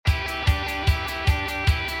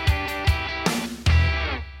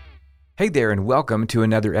Hey there, and welcome to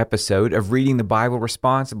another episode of Reading the Bible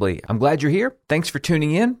Responsibly. I'm glad you're here. Thanks for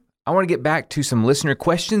tuning in. I want to get back to some listener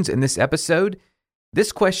questions in this episode.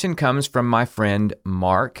 This question comes from my friend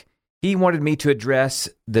Mark. He wanted me to address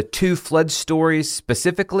the two flood stories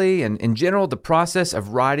specifically, and in general, the process of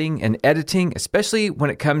writing and editing, especially when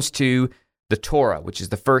it comes to the Torah, which is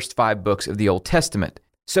the first 5 books of the Old Testament.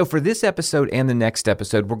 So for this episode and the next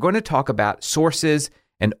episode, we're going to talk about sources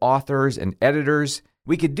and authors and editors.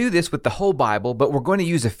 We could do this with the whole Bible, but we're going to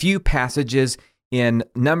use a few passages in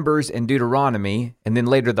Numbers and Deuteronomy, and then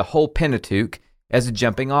later the whole Pentateuch as a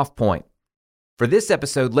jumping off point. For this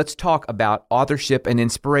episode, let's talk about authorship and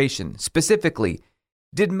inspiration. Specifically,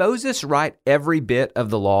 did Moses write every bit of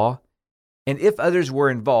the law? And if others were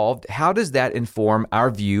involved, how does that inform our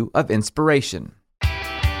view of inspiration?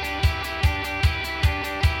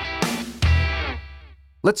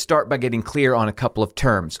 Let's start by getting clear on a couple of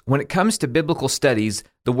terms. When it comes to biblical studies,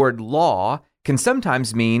 the word law can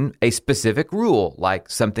sometimes mean a specific rule, like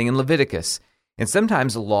something in Leviticus, and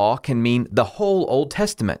sometimes law can mean the whole Old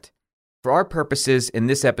Testament. For our purposes in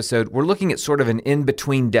this episode, we're looking at sort of an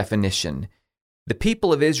in-between definition. The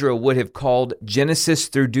people of Israel would have called Genesis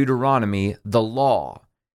through Deuteronomy the law.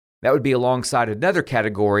 That would be alongside another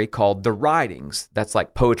category called the writings. That's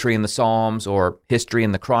like poetry in the Psalms or history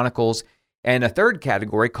in the Chronicles. And a third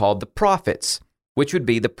category called the prophets, which would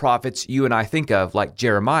be the prophets you and I think of, like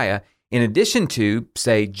Jeremiah, in addition to,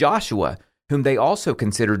 say, Joshua, whom they also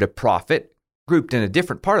considered a prophet, grouped in a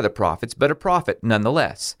different part of the prophets, but a prophet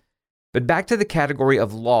nonetheless. But back to the category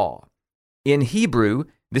of law. In Hebrew,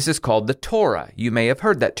 this is called the Torah. You may have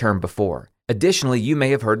heard that term before. Additionally, you may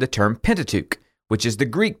have heard the term Pentateuch, which is the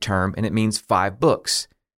Greek term, and it means 5 books.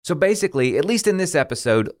 So basically, at least in this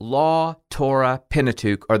episode, law, Torah,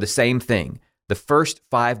 Pentateuch are the same thing, the first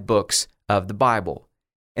 5 books of the Bible.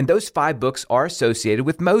 And those 5 books are associated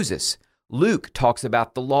with Moses. Luke talks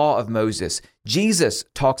about the law of Moses. Jesus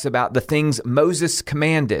talks about the things Moses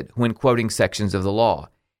commanded when quoting sections of the law.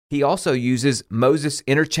 He also uses Moses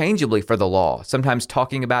interchangeably for the law, sometimes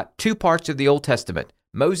talking about 2 parts of the Old Testament,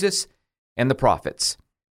 Moses and the prophets.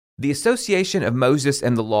 The association of Moses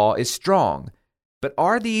and the law is strong. But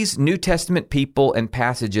are these New Testament people and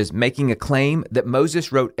passages making a claim that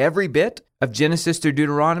Moses wrote every bit of Genesis through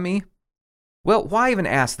Deuteronomy? Well, why even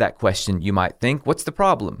ask that question, you might think? What's the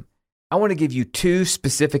problem? I want to give you 2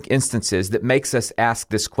 specific instances that makes us ask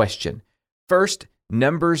this question. First,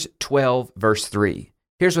 Numbers 12, verse 3.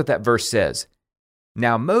 Here's what that verse says.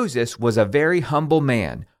 Now Moses was a very humble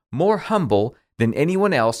man, more humble than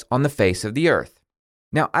anyone else on the face of the earth.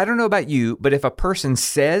 Now, I don't know about you, but if a person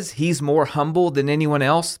says he's more humble than anyone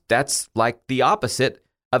else, that's like the opposite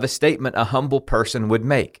of a statement a humble person would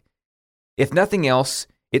make. If nothing else,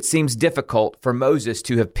 it seems difficult for Moses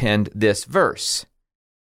to have penned this verse.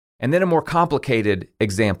 And then a more complicated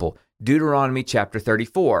example, Deuteronomy chapter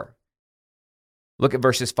 34. Look at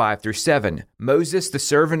verses 5 through 7. Moses, the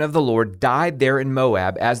servant of the Lord, died there in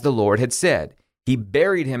Moab, as the Lord had said. He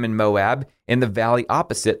buried him in Moab, in the valley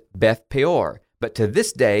opposite Beth Peor. But to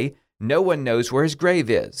this day, no one knows where his grave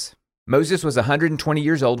is. Moses was 120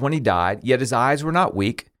 years old when he died, yet his eyes were not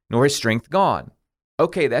weak, nor his strength gone.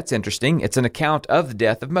 Okay, that's interesting. It's an account of the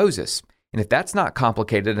death of Moses. And if that's not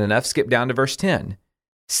complicated enough, skip down to verse 10.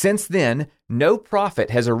 Since then, no prophet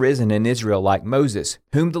has arisen in Israel like Moses,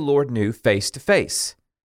 whom the Lord knew face to face.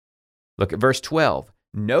 Look at verse 12.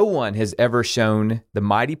 No one has ever shown the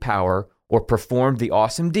mighty power or performed the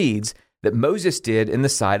awesome deeds that Moses did in the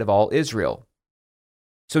sight of all Israel.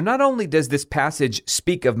 So not only does this passage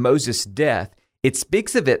speak of Moses' death, it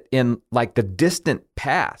speaks of it in like the distant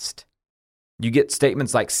past. You get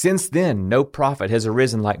statements like, since then, no prophet has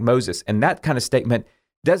arisen like Moses. And that kind of statement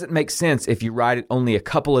doesn't make sense if you write it only a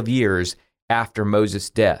couple of years after Moses'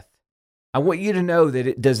 death. I want you to know that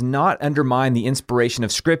it does not undermine the inspiration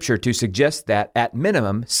of Scripture to suggest that, at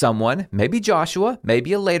minimum, someone, maybe Joshua,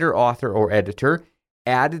 maybe a later author or editor,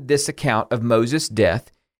 added this account of Moses'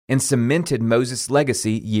 death and cemented Moses'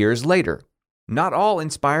 legacy years later. Not all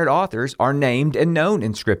inspired authors are named and known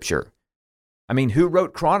in Scripture. I mean, who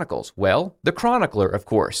wrote Chronicles? Well, the chronicler, of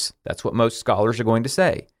course. That's what most scholars are going to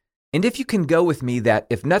say. And if you can go with me that,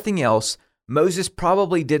 if nothing else, Moses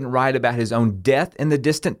probably didn't write about his own death in the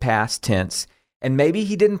distant past tense, and maybe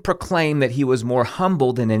he didn't proclaim that he was more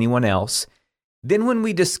humble than anyone else, then when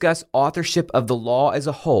we discuss authorship of the law as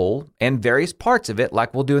a whole, and various parts of it,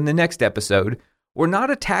 like we'll do in the next episode, we're not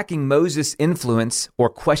attacking Moses' influence or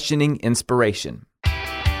questioning inspiration.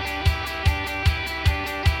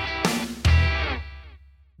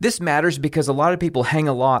 This matters because a lot of people hang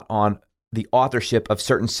a lot on the authorship of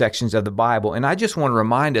certain sections of the Bible, and I just want to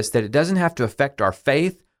remind us that it doesn't have to affect our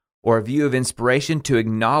faith or a view of inspiration to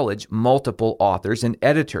acknowledge multiple authors and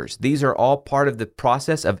editors. These are all part of the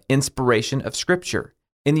process of inspiration of Scripture.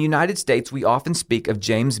 In the United States, we often speak of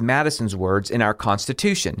James Madison's words in our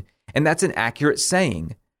Constitution, and that's an accurate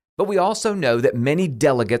saying. But we also know that many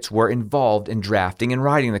delegates were involved in drafting and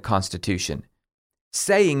writing the Constitution.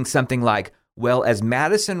 Saying something like, well, as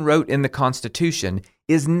Madison wrote in the Constitution,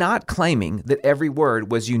 is not claiming that every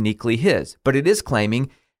word was uniquely his, but it is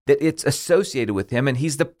claiming that it's associated with him and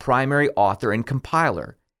he's the primary author and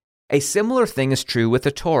compiler. A similar thing is true with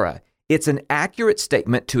the Torah. It's an accurate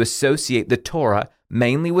statement to associate the Torah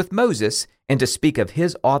mainly with Moses and to speak of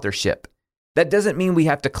his authorship. That doesn't mean we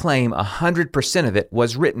have to claim 100% of it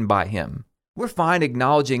was written by him. We're fine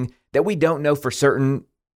acknowledging that we don't know for certain,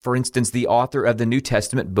 for instance, the author of the New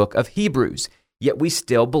Testament book of Hebrews, yet we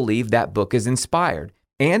still believe that book is inspired.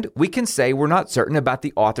 And we can say we're not certain about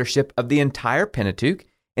the authorship of the entire Pentateuch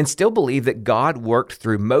and still believe that God worked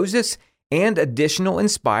through Moses and additional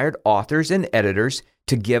inspired authors and editors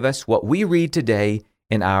to give us what we read today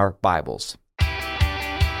in our Bibles.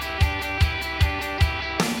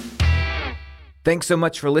 Thanks so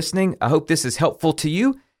much for listening. I hope this is helpful to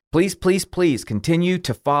you. Please, please, please continue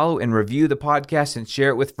to follow and review the podcast and share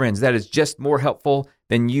it with friends. That is just more helpful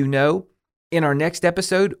than you know. In our next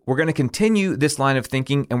episode, we're going to continue this line of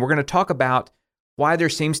thinking, and we're going to talk about why there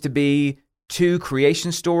seems to be 2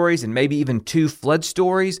 creation stories and maybe even 2 flood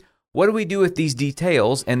stories. What do we do with these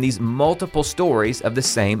details and these multiple stories of the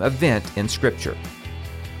same event in Scripture?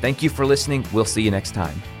 Thank you for listening. We'll see you next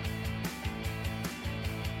time.